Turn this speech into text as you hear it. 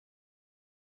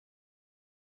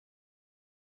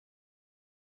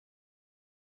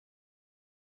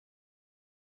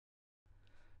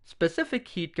specific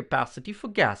heat capacity for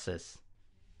gases.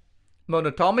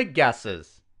 Monatomic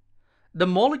gases. The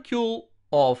molecule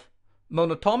of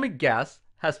monatomic gas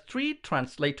has 3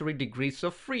 translatory degrees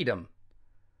of freedom.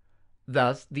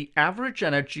 Thus, the average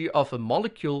energy of a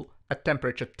molecule at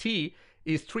temperature T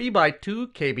is 3/2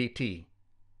 kBt.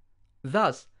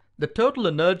 Thus, the total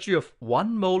energy of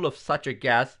 1 mole of such a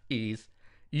gas is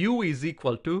U is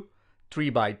equal to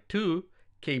 3/2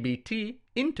 kBt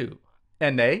into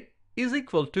Na is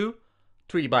equal to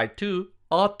 3/2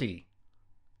 RT.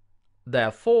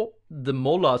 Therefore, the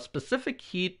molar specific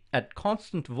heat at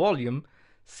constant volume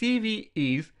Cv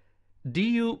is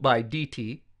du by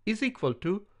dt is equal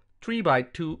to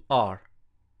 3/2 R.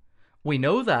 We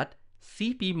know that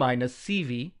Cp minus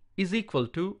Cv is equal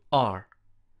to R,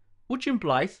 which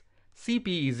implies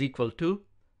Cp is equal to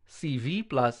Cv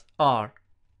plus R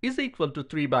is equal to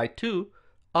 3/2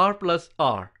 R plus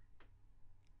R.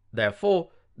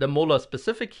 Therefore, the molar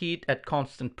specific heat at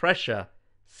constant pressure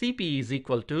Cp is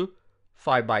equal to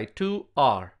 5/2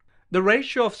 R. The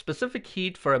ratio of specific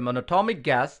heat for a monatomic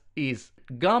gas is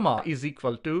gamma is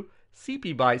equal to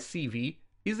Cp by Cv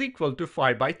is equal to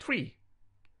 5/3.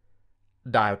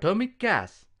 Diatomic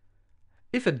gas.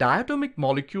 If a diatomic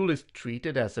molecule is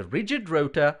treated as a rigid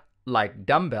rotor like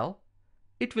dumbbell,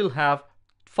 it will have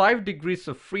 5 degrees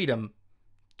of freedom,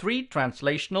 3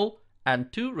 translational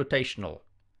and 2 rotational.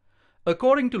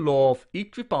 According to law of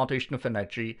equipartition of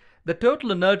energy, the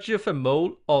total energy of a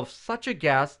mole of such a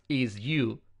gas is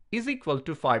U is equal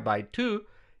to 5/2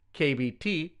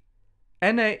 kBt,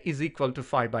 Na is equal to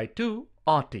 5/2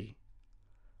 RT.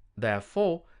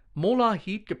 Therefore, molar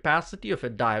heat capacity of a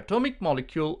diatomic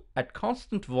molecule at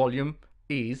constant volume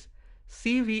is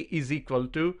Cv is equal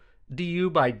to du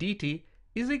by dt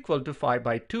is equal to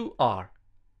 5/2 R,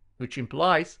 which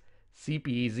implies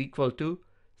Cp is equal to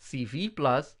Cv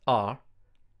plus R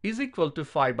is equal to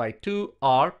 5/2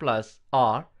 R plus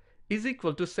R is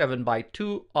equal to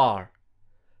 7/2 R.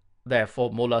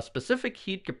 Therefore, molar specific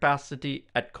heat capacity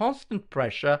at constant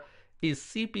pressure is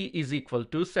Cp is equal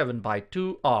to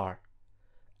 7/2 R,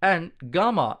 and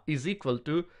gamma is equal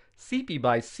to Cp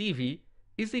by Cv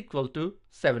is equal to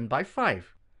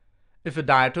 7/5. If a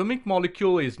diatomic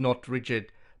molecule is not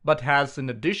rigid but has in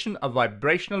addition a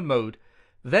vibrational mode,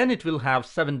 then it will have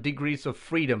 7 degrees of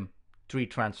freedom, 3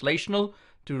 translational,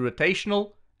 2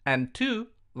 rotational, and 2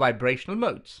 vibrational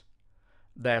modes.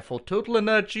 Therefore, total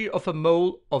energy of a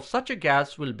mole of such a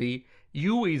gas will be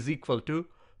U is equal to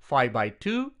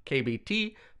 5/2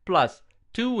 kBt plus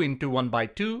 2 into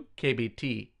 1/2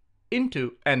 kBt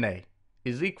into Na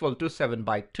is equal to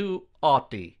 7/2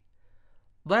 RT.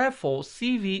 Therefore,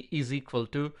 Cv is equal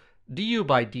to du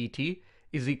by dt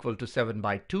is equal to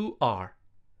 7/2 R.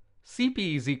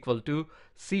 Cp is equal to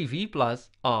Cv plus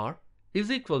R is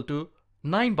equal to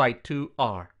 9/2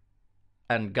 R,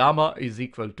 and gamma is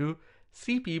equal to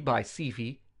Cp by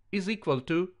Cv is equal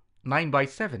to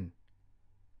 9/7.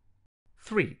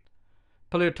 3.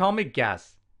 Polyatomic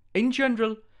gas. In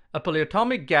general, a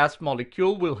polyatomic gas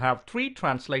molecule will have 3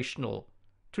 translational,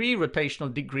 3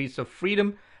 rotational degrees of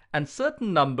freedom and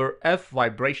certain number F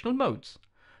vibrational modes.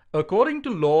 According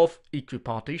to law of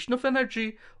equipartition of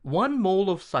energy, 1 mole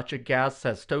of such a gas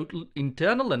has total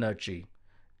internal energy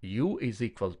U is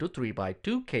equal to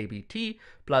 3/2 kBt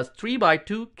plus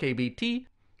 3/2 kBt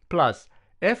plus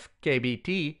F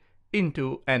kBt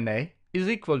into Na is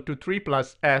equal to 3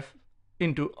 plus F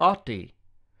into RT.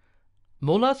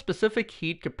 Molar specific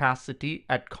heat capacity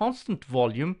at constant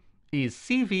volume is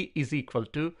Cv is equal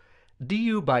to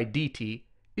du by dt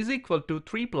is equal to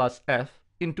 3 plus F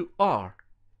into R,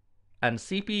 and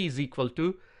Cp is equal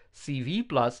to Cv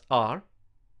plus R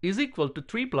is equal to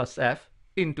 3 plus F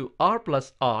into R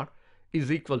plus R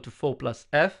is equal to 4 plus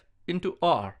F into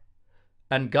R,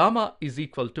 and gamma is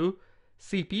equal to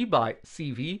Cp by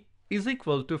Cv is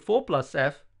equal to 4 plus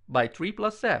F by 3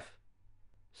 plus F.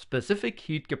 Specific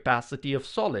heat capacity of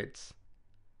solids.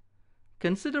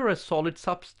 Consider a solid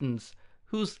substance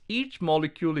whose each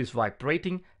molecule is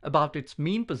vibrating about its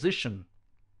mean position.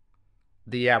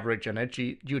 The average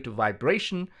energy due to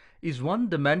vibration is 1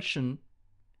 dimension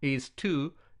is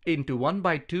 2 into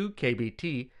 1/2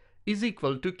 kBt is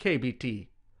equal to kBt,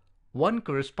 1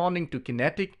 corresponding to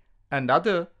kinetic and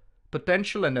other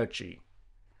potential energy.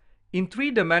 In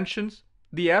 3 dimensions,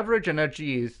 the average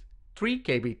energy is 3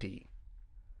 kBt.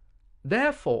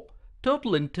 Therefore,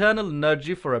 total internal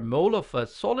energy for a mole of a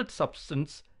solid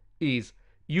substance is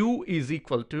U is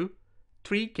equal to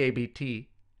 3 kBt,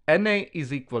 Na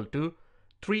is equal to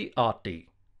 3 RT.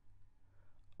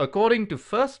 According to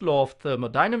first law of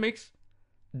thermodynamics,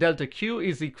 delta Q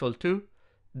is equal to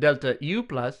delta U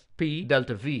plus P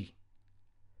delta V.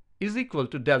 is equal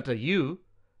to delta U,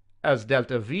 as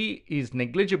delta V is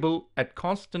negligible at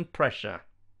constant pressure.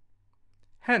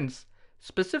 Hence,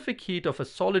 specific heat of a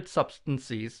solid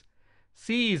substance is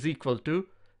C is equal to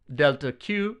delta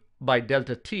Q by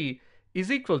delta T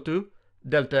is equal to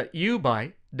delta U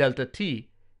by delta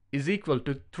T is equal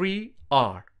to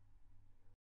 3R.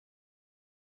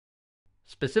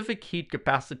 Specific heat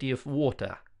capacity of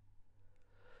water.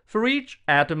 For each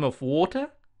atom of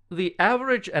water, the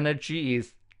average energy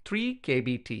is 3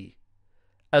 kBt.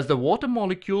 As the water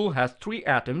molecule has 3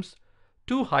 atoms,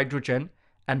 2 hydrogen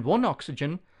and 1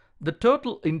 oxygen, the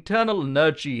total internal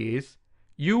energy is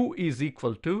U is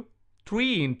equal to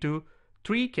 3 into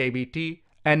 3 kBt,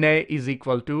 Na is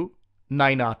equal to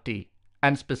 9 RT,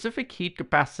 and specific heat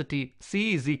capacity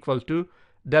C is equal to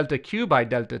delta Q by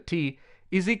delta T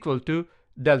is equal to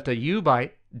delta U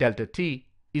by delta T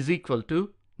is equal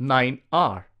to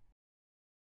 9R.